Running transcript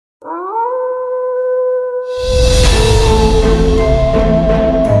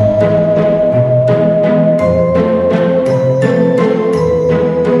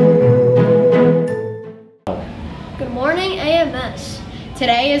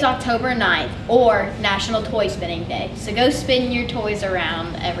is October 9th, or National Toy Spinning Day. So go spin your toys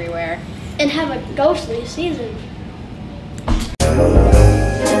around everywhere. And have a ghostly season.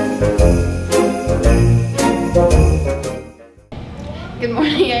 Good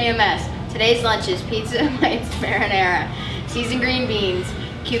morning, AMS. Today's lunch is pizza bites marinara, seasoned green beans,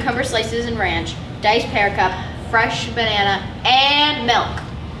 cucumber slices and ranch, diced pear cup, fresh banana, and milk.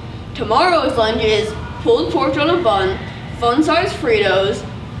 Tomorrow's lunch is pulled pork on a bun, fun-sized Fritos,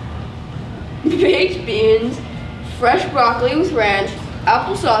 baked beans, fresh broccoli with ranch,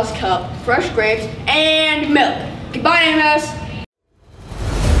 applesauce cup, fresh grapes, and milk. Goodbye, AMS.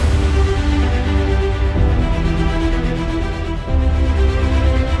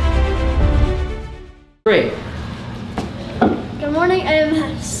 Great. Good morning,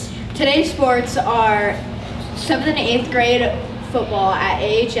 AMS. Today's sports are 7th and 8th grade football at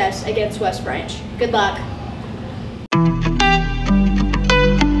AHS against West Branch. Good luck.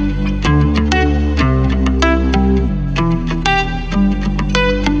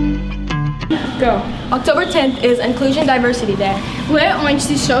 Go. October 10th is Inclusion Diversity Day. We're going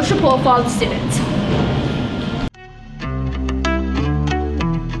to social profile of the students.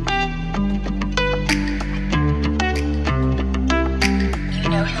 You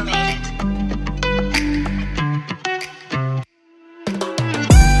know who made it.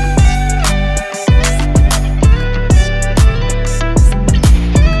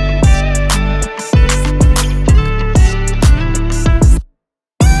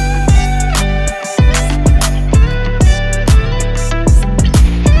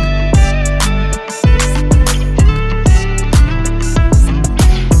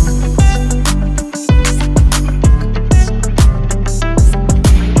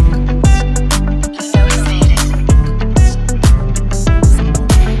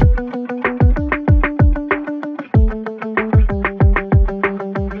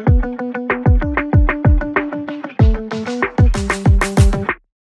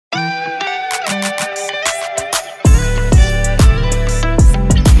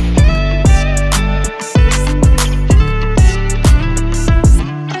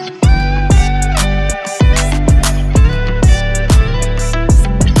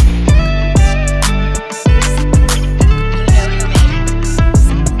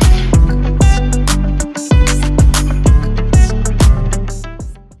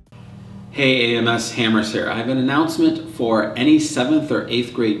 Hey AMS, Hammers here. I have an announcement for any 7th or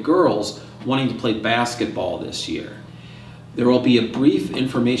 8th grade girls wanting to play basketball this year. There will be a brief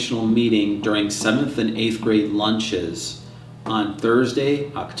informational meeting during 7th and 8th grade lunches on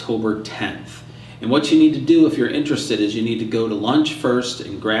Thursday, October 10th. And what you need to do if you're interested is you need to go to lunch first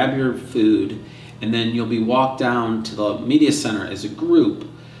and grab your food, and then you'll be walked down to the media center as a group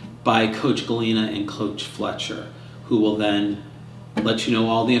by Coach Galena and Coach Fletcher, who will then let you know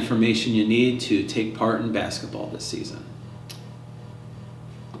all the information you need to take part in basketball this season.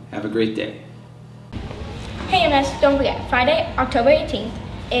 Have a great day. Hey AMS, don't forget, Friday, October 18th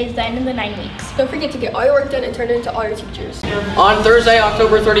is the end of the 9 weeks. Don't forget to get all your work done and turn it into all your teachers. On Thursday,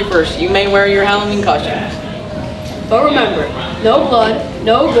 October 31st, you may wear your Halloween costumes. But remember, no blood,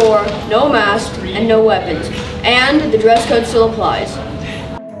 no gore, no mask, and no weapons. And the dress code still applies.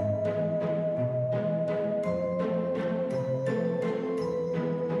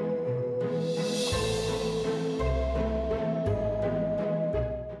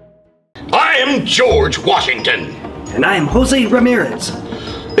 I am George Washington. And I am Jose Ramirez.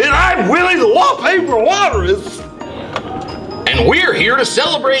 And I'm Willie the Wallpaper Wanderers. And we're here to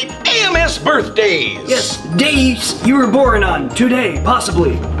celebrate AMS birthdays. Yes, days you were born on, today,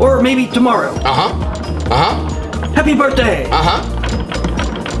 possibly, or maybe tomorrow. Happy birthday!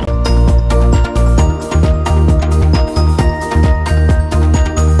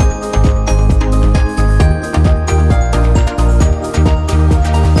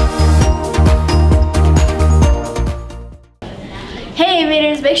 Hey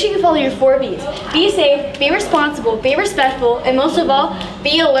Aviators, make sure you follow your 4 B's. Be safe, be responsible, be respectful, and most of all,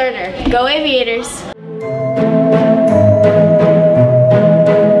 be a learner. Go Aviators!